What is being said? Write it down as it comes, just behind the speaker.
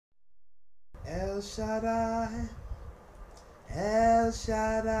Shaddai, El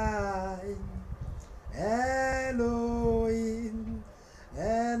Shaddai, Elohim,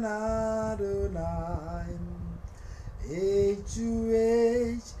 and Adonai. Age to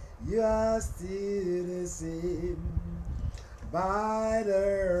age, you are still the same. By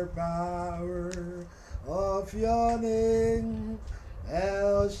the power of your name,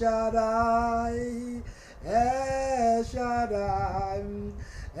 El Shaddai, El Shaddai,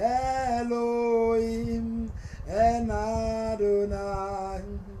 Elohim, and Adonai.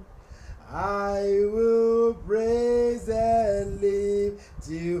 I will praise and lift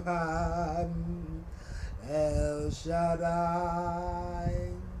you high, El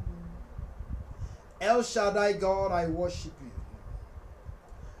Shaddai. El Shaddai, God, I worship you.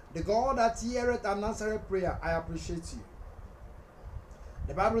 The God that heareth and answereth prayer, I appreciate you.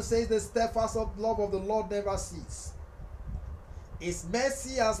 The Bible says the steadfast love of the Lord never ceases. His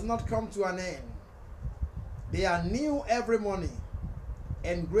mercy has not come to an end. They are new every morning,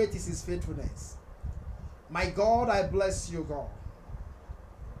 and great is his faithfulness. My God, I bless you, God.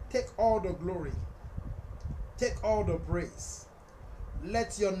 Take all the glory. Take all the praise.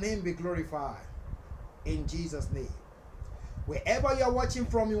 Let your name be glorified. In Jesus' name. Wherever you are watching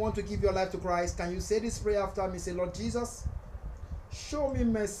from, you want to give your life to Christ, can you say this prayer after me? Say, Lord Jesus, show me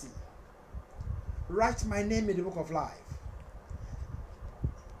mercy. Write my name in the book of life.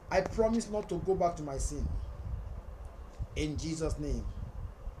 I promise not to go back to my sin. In Jesus' name.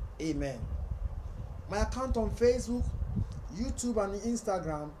 Amen. My account on Facebook, YouTube, and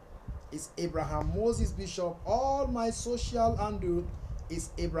Instagram is Abraham Moses Bishop. All my social handle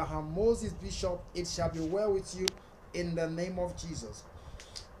is Abraham Moses Bishop. It shall be well with you in the name of Jesus.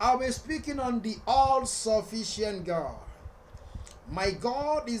 I'll be speaking on the all-sufficient God. My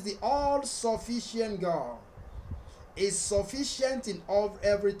God is the all-sufficient God. Is sufficient in all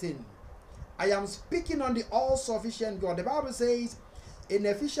everything. I am speaking on the all-sufficient God. The Bible says in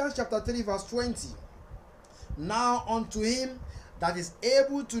Ephesians chapter 3 verse 20, now unto him that is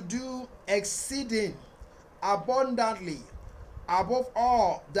able to do exceeding abundantly above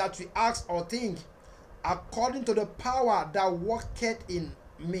all that we ask or think, according to the power that worketh in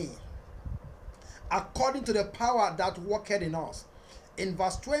me. According to the power that worketh in us. In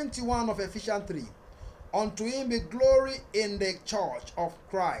verse 21 of Ephesians 3, unto him be glory in the church of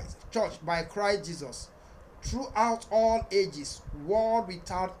Christ, church by Christ Jesus, throughout all ages, world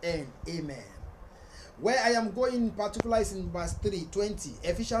without end. Amen. Where I am going in particular is in verse 3:20,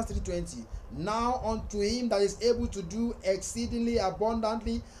 Ephesians 3:20. Now unto him that is able to do exceedingly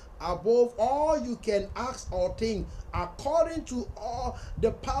abundantly above all you can ask or think, according to all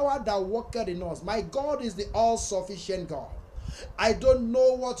the power that worketh in us. My God is the all-sufficient God. I don't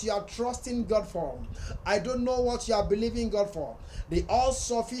know what you are trusting God for. I don't know what you are believing God for. The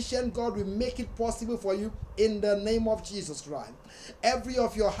all-sufficient God will make it possible for you in the name of Jesus Christ. Every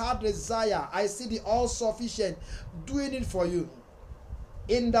of your heart desire, I see the all-sufficient doing it for you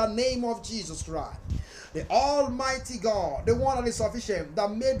in the name of Jesus Christ. The Almighty God, the one that is sufficient,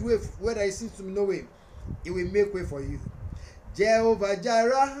 that made way where there seems to be no way, He will make way for you. Jehovah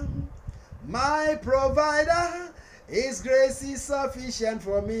Jireh, my provider, His grace is sufficient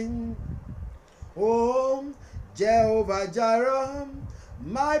for me. Oh, Jehovah Jireh,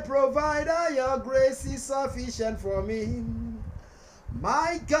 my provider, your grace is sufficient for me.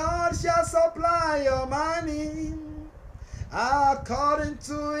 My God shall supply your money according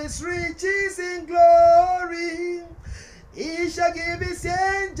to his riches in glory. He shall give his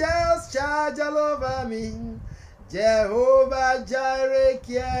angels charge all over me. Jehovah Jireh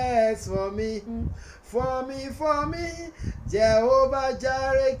cares for me. For me, Jehovah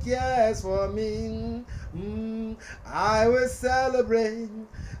Jireh cares for me. I will celebrate,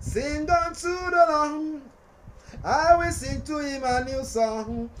 sing unto the Lord. I will sing to him a new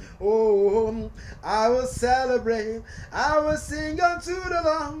song. Oh, I will celebrate, I will sing unto the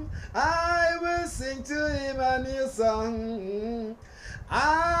Lord. I will sing to him a new song.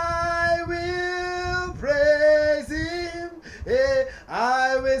 I will praise him. Hey,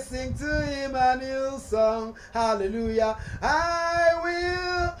 I will sing to him a new song. Hallelujah. I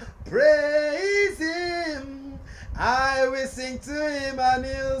will praise him. I will sing to him a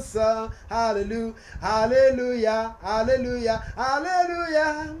new song. Hallelujah. Hallelujah. Hallelujah.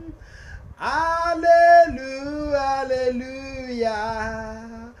 Hallelujah. Hallelujah.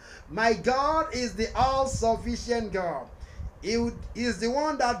 Hallelujah. My God is the all-sufficient God. He is the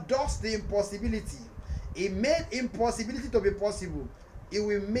one that does the impossibility. He made impossibility to be possible. He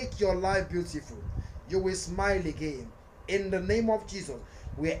will make your life beautiful. You will smile again. In the name of Jesus.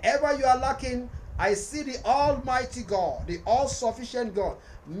 Wherever you are lacking, I see the Almighty God, the all-sufficient God,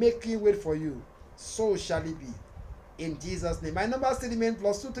 making way for you. So shall it be. In Jesus' name. My number still remains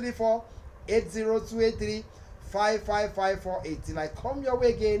 +234 80283 55548. Till I come your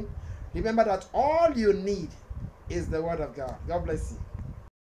way again, remember that all you need is the word of God. God bless you.